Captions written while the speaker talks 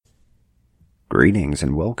Greetings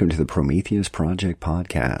and welcome to the Prometheus Project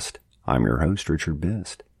podcast. I'm your host, Richard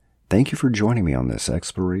Bist. Thank you for joining me on this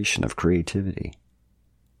exploration of creativity.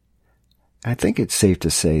 I think it's safe to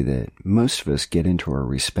say that most of us get into our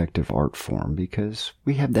respective art form because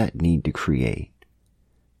we have that need to create.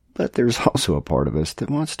 But there's also a part of us that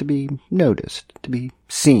wants to be noticed, to be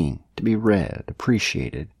seen, to be read,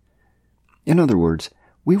 appreciated. In other words,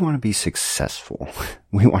 we want to be successful.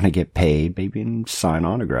 We want to get paid, maybe and sign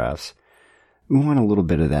autographs. We want a little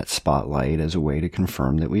bit of that spotlight as a way to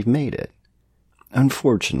confirm that we've made it.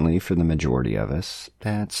 Unfortunately, for the majority of us,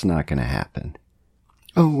 that's not going to happen.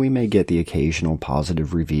 Oh, we may get the occasional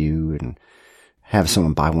positive review and have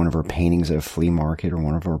someone buy one of our paintings at a flea market or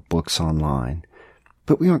one of our books online.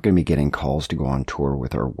 But we aren't going to be getting calls to go on tour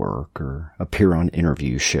with our work or appear on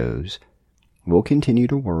interview shows. We'll continue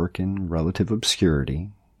to work in relative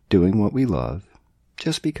obscurity, doing what we love,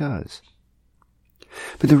 just because.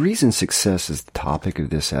 But the reason success is the topic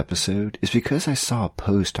of this episode is because I saw a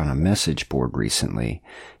post on a message board recently.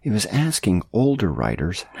 It was asking older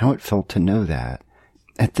writers how it felt to know that,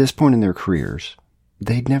 at this point in their careers,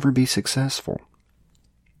 they'd never be successful.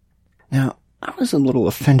 Now, I was a little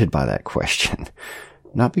offended by that question.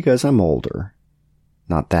 Not because I'm older.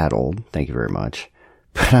 Not that old, thank you very much.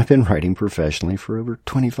 But I've been writing professionally for over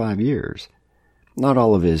 25 years. Not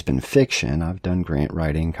all of it has been fiction. I've done grant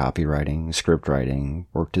writing, copywriting, script writing,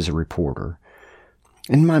 worked as a reporter.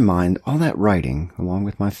 In my mind, all that writing, along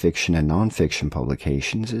with my fiction and nonfiction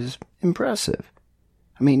publications, is impressive.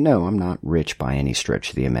 I mean, no, I'm not rich by any stretch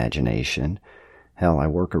of the imagination. Hell, I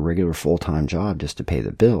work a regular full-time job just to pay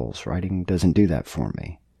the bills. Writing doesn't do that for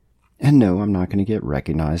me. And no, I'm not going to get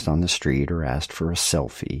recognized on the street or asked for a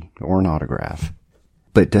selfie or an autograph.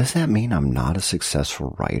 But does that mean I'm not a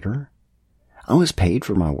successful writer? I was paid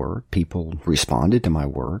for my work. People responded to my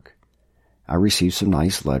work. I received some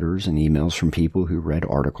nice letters and emails from people who read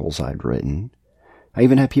articles I'd written. I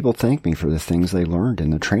even had people thank me for the things they learned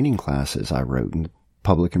in the training classes I wrote in the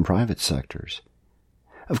public and private sectors.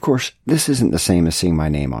 Of course, this isn't the same as seeing my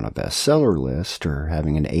name on a bestseller list or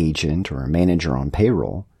having an agent or a manager on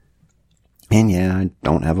payroll. And yeah, I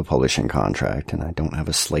don't have a publishing contract, and I don't have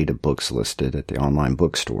a slate of books listed at the online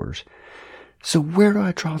bookstores. So where do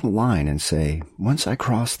I draw the line and say, once I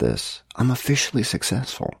cross this, I'm officially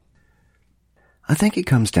successful? I think it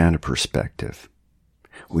comes down to perspective.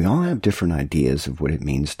 We all have different ideas of what it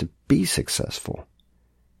means to be successful.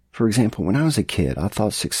 For example, when I was a kid, I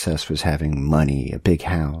thought success was having money, a big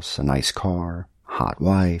house, a nice car, a hot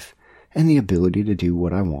wife, and the ability to do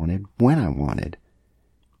what I wanted when I wanted.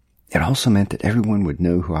 It also meant that everyone would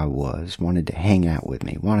know who I was, wanted to hang out with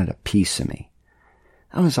me, wanted a piece of me.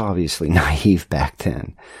 I was obviously naive back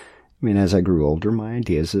then. I mean, as I grew older, my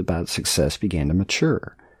ideas about success began to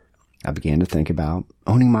mature. I began to think about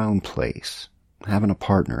owning my own place, having a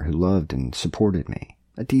partner who loved and supported me,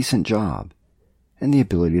 a decent job, and the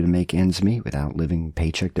ability to make ends meet without living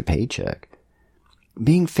paycheck to paycheck.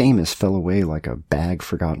 Being famous fell away like a bag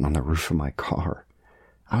forgotten on the roof of my car.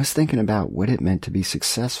 I was thinking about what it meant to be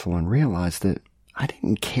successful and realized that I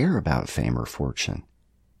didn't care about fame or fortune.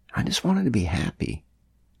 I just wanted to be happy.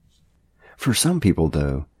 For some people,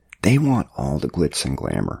 though, they want all the glitz and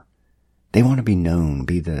glamour. They want to be known,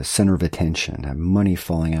 be the center of attention, have money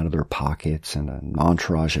falling out of their pockets and an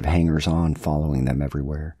entourage of hangers-on following them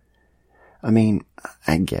everywhere. I mean,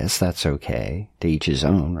 I guess that's okay, to each his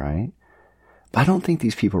own, right? But I don't think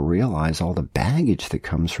these people realize all the baggage that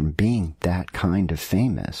comes from being that kind of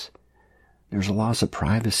famous. There's a loss of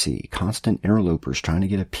privacy, constant interlopers trying to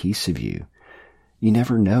get a piece of you. You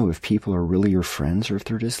never know if people are really your friends or if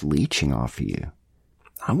they're just leeching off of you.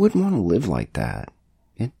 I wouldn't want to live like that.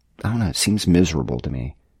 I don't know, it seems miserable to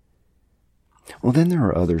me. Well, then there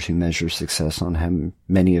are others who measure success on how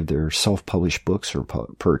many of their self-published books are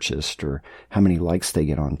purchased, or how many likes they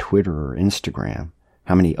get on Twitter or Instagram,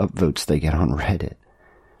 how many upvotes they get on Reddit.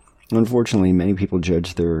 Unfortunately, many people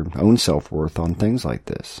judge their own self-worth on things like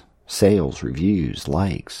this. Sales, reviews,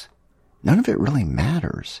 likes. None of it really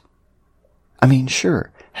matters. I mean,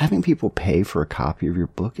 sure, having people pay for a copy of your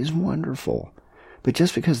book is wonderful. But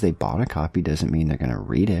just because they bought a copy doesn't mean they're going to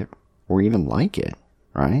read it or even like it,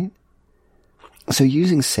 right? So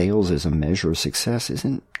using sales as a measure of success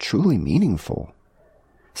isn't truly meaningful.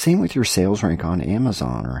 Same with your sales rank on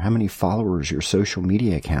Amazon or how many followers your social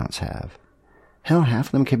media accounts have. Hell, half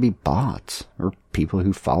of them could be bots or people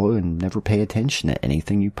who follow and never pay attention to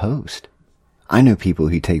anything you post. I know people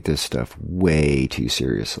who take this stuff way too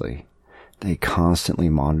seriously. They constantly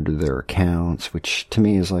monitor their accounts, which to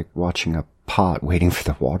me is like watching a pot waiting for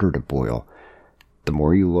the water to boil. The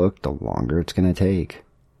more you look, the longer it's going to take.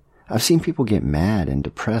 I've seen people get mad and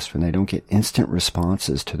depressed when they don't get instant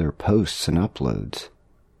responses to their posts and uploads.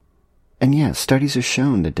 And yes, studies have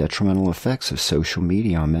shown the detrimental effects of social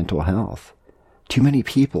media on mental health. Too many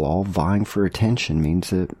people all vying for attention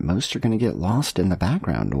means that most are going to get lost in the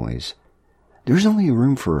background noise. There's only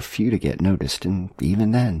room for a few to get noticed, and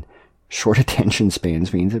even then, short attention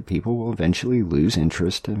spans means that people will eventually lose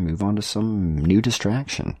interest and move on to some new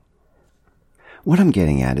distraction. What I'm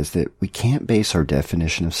getting at is that we can't base our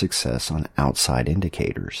definition of success on outside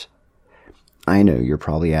indicators. I know you're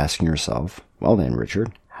probably asking yourself, well then,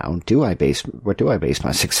 Richard, what do I base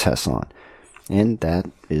my success on? And that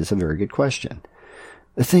is a very good question.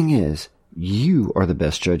 The thing is, you are the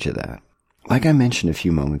best judge of that. Like I mentioned a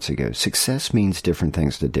few moments ago, success means different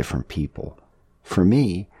things to different people. For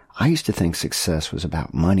me, I used to think success was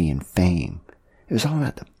about money and fame. It was all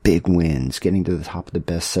about the big wins, getting to the top of the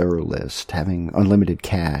bestseller list, having unlimited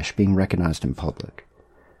cash, being recognized in public.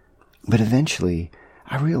 But eventually,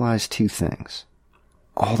 I realized two things.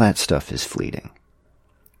 All that stuff is fleeting.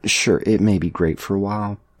 Sure, it may be great for a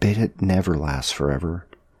while, but it never lasts forever.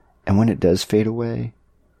 And when it does fade away,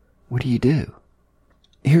 what do?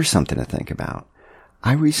 Here's something to think about.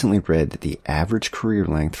 I recently read that the average career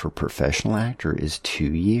length for a professional actor is 2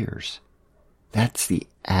 years. That's the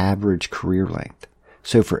average career length.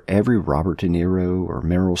 So for every Robert De Niro or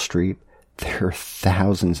Meryl Streep, there are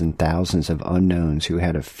thousands and thousands of unknowns who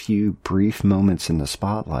had a few brief moments in the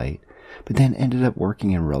spotlight, but then ended up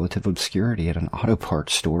working in relative obscurity at an auto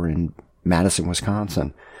parts store in Madison,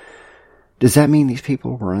 Wisconsin. Does that mean these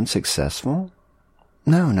people were unsuccessful?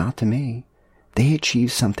 No, not to me. They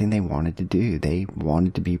achieved something they wanted to do. They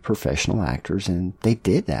wanted to be professional actors, and they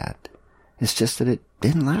did that. It's just that it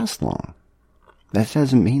didn't last long. That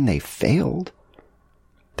doesn't mean they failed.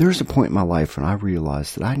 There was a point in my life when I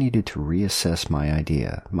realized that I needed to reassess my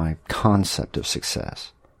idea, my concept of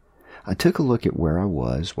success. I took a look at where I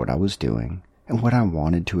was, what I was doing, and what I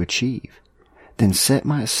wanted to achieve, then set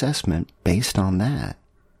my assessment based on that.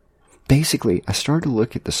 Basically, I started to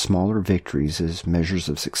look at the smaller victories as measures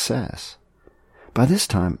of success. By this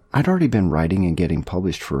time, I'd already been writing and getting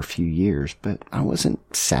published for a few years, but I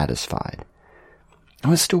wasn't satisfied. I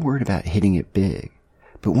was still worried about hitting it big,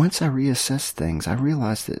 but once I reassessed things, I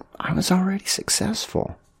realized that I was already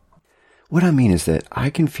successful. What I mean is that I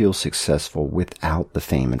can feel successful without the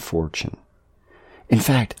fame and fortune. In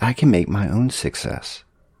fact, I can make my own success.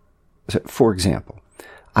 So, for example,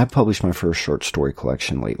 I published my first short story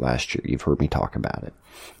collection late last year. You've heard me talk about it.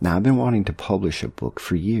 Now, I've been wanting to publish a book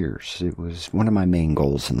for years. It was one of my main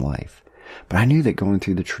goals in life. But I knew that going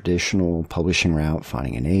through the traditional publishing route,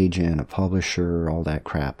 finding an agent, a publisher, all that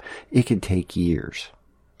crap, it could take years.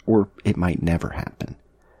 Or it might never happen.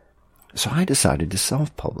 So I decided to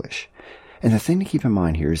self-publish. And the thing to keep in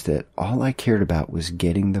mind here is that all I cared about was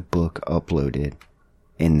getting the book uploaded,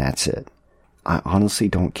 and that's it. I honestly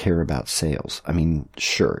don't care about sales. I mean,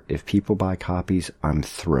 sure, if people buy copies, I'm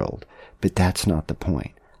thrilled. But that's not the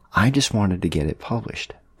point. I just wanted to get it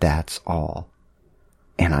published. That's all.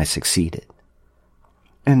 And I succeeded.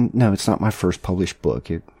 And no, it's not my first published book.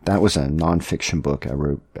 That was a nonfiction book I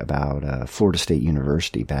wrote about Florida State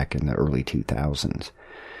University back in the early 2000s.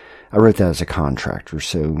 I wrote that as a contractor,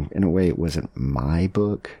 so in a way it wasn't my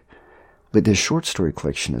book. But this short story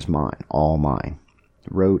collection is mine, all mine.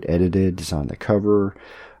 Wrote, edited, designed the cover.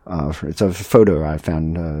 It's a photo I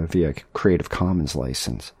found via Creative Commons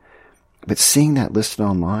license. But seeing that listed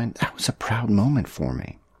online, that was a proud moment for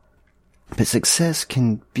me. But success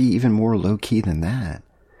can be even more low-key than that.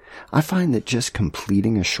 I find that just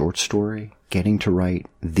completing a short story, getting to write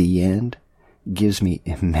the end, gives me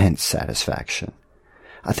immense satisfaction.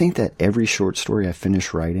 I think that every short story I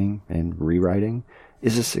finish writing and rewriting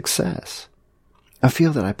is a success. I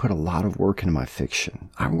feel that I put a lot of work into my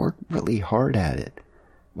fiction. I work really hard at it.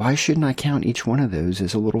 Why shouldn't I count each one of those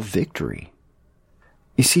as a little victory?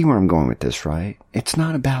 You see where I'm going with this, right? It's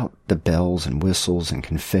not about the bells and whistles and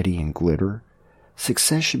confetti and glitter.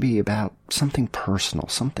 Success should be about something personal,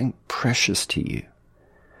 something precious to you.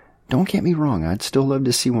 Don't get me wrong, I'd still love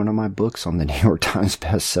to see one of my books on the New York Times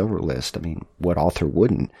bestseller list. I mean, what author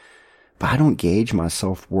wouldn't? But I don't gauge my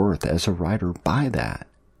self-worth as a writer by that.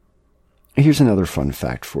 Here's another fun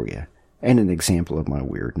fact for you, and an example of my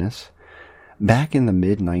weirdness. Back in the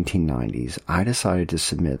mid-1990s, I decided to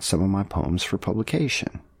submit some of my poems for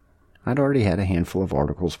publication. I'd already had a handful of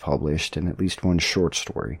articles published and at least one short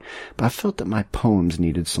story, but I felt that my poems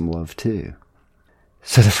needed some love too.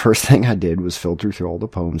 So the first thing I did was filter through all the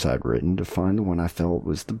poems I'd written to find the one I felt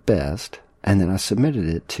was the best, and then I submitted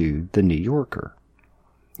it to The New Yorker.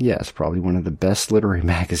 Yes, probably one of the best literary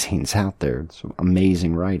magazines out there. It's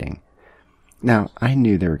amazing writing. Now, I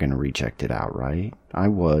knew they were going to reject it outright. I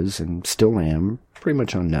was, and still am, pretty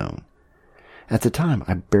much unknown. At the time,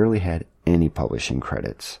 I barely had any publishing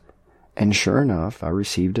credits. And sure enough, I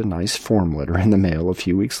received a nice form letter in the mail a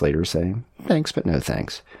few weeks later saying, thanks, but no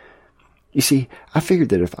thanks. You see, I figured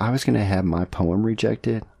that if I was going to have my poem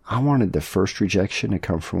rejected, I wanted the first rejection to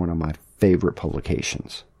come from one of my favorite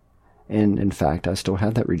publications. And in fact, I still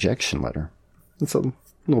have that rejection letter. It's a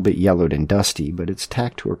little bit yellowed and dusty, but it's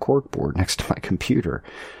tacked to a corkboard next to my computer.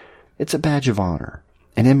 It's a badge of honor,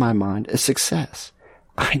 and in my mind, a success.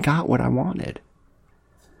 I got what I wanted.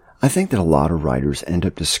 I think that a lot of writers end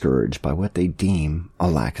up discouraged by what they deem a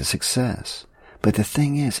lack of success. But the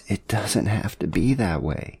thing is, it doesn't have to be that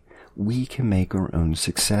way. We can make our own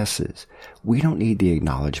successes. We don't need the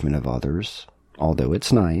acknowledgement of others, although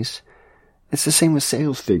it's nice. It's the same with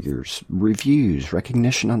sales figures, reviews,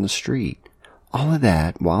 recognition on the street. All of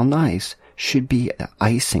that, while nice, should be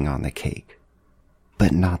icing on the cake,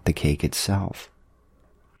 but not the cake itself.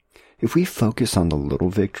 If we focus on the little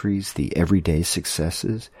victories, the everyday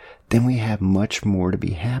successes, then we have much more to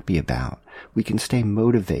be happy about. We can stay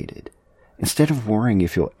motivated. Instead of worrying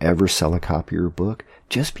if you'll ever sell a copy of your book,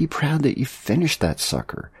 just be proud that you finished that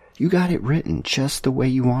sucker. You got it written just the way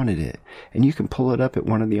you wanted it, and you can pull it up at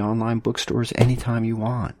one of the online bookstores anytime you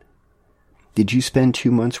want. Did you spend 2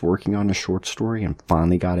 months working on a short story and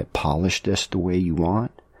finally got it polished just the way you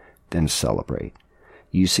want? Then celebrate.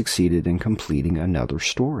 You succeeded in completing another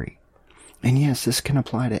story. And yes, this can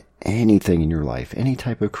apply to anything in your life, any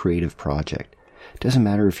type of creative project. Doesn't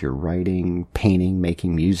matter if you're writing, painting,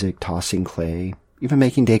 making music, tossing clay, even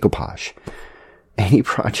making decoupage. Any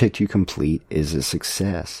project you complete is a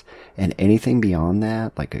success. And anything beyond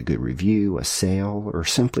that, like a good review, a sale, or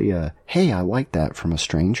simply a, hey, I like that from a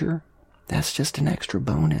stranger, that's just an extra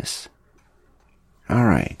bonus.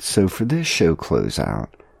 Alright, so for this show closeout,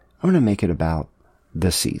 I'm going to make it about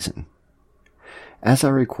the season. As I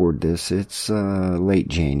record this, it's late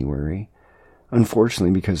January.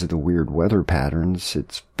 Unfortunately, because of the weird weather patterns,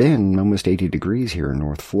 it's been almost 80 degrees here in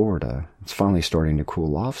North Florida. It's finally starting to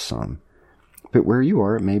cool off some. But where you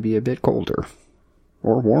are, it may be a bit colder.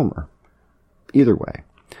 Or warmer. Either way,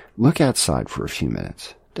 look outside for a few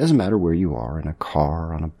minutes. Doesn't matter where you are, in a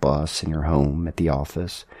car, on a bus, in your home, at the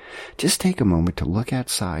office. Just take a moment to look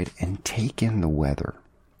outside and take in the weather.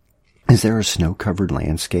 Is there a snow-covered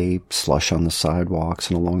landscape, slush on the sidewalks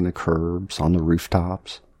and along the curbs, on the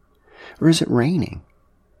rooftops? Or is it raining?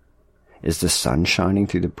 Is the sun shining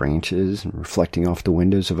through the branches and reflecting off the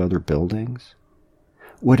windows of other buildings?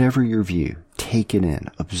 Whatever your view, take it in,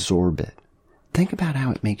 absorb it. Think about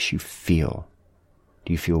how it makes you feel.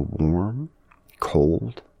 Do you feel warm?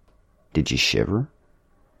 Cold? Did you shiver?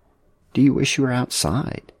 Do you wish you were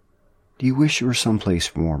outside? Do you wish you were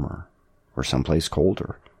someplace warmer or someplace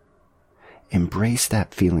colder? Embrace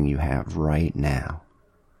that feeling you have right now.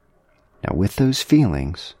 Now with those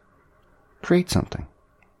feelings, create something.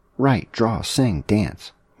 Write, draw, sing,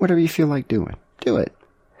 dance, whatever you feel like doing, do it.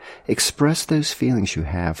 Express those feelings you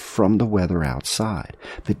have from the weather outside,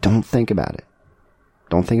 but don't think about it.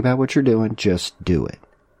 Don't think about what you're doing, just do it.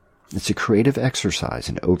 It's a creative exercise,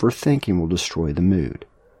 and overthinking will destroy the mood.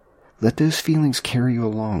 Let those feelings carry you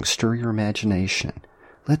along, stir your imagination.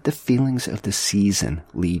 Let the feelings of the season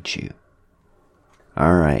lead you.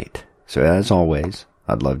 Alright, so as always,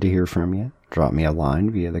 I'd love to hear from you. Drop me a line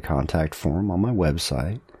via the contact form on my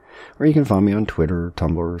website, or you can find me on Twitter,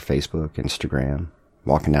 Tumblr, Facebook, Instagram,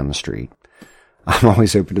 walking down the street. I'm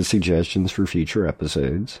always open to suggestions for future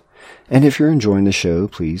episodes. And if you're enjoying the show,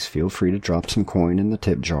 please feel free to drop some coin in the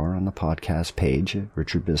tip jar on the podcast page at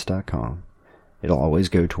richardbiss.com. It'll always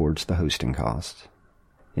go towards the hosting costs.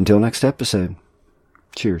 Until next episode,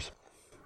 cheers.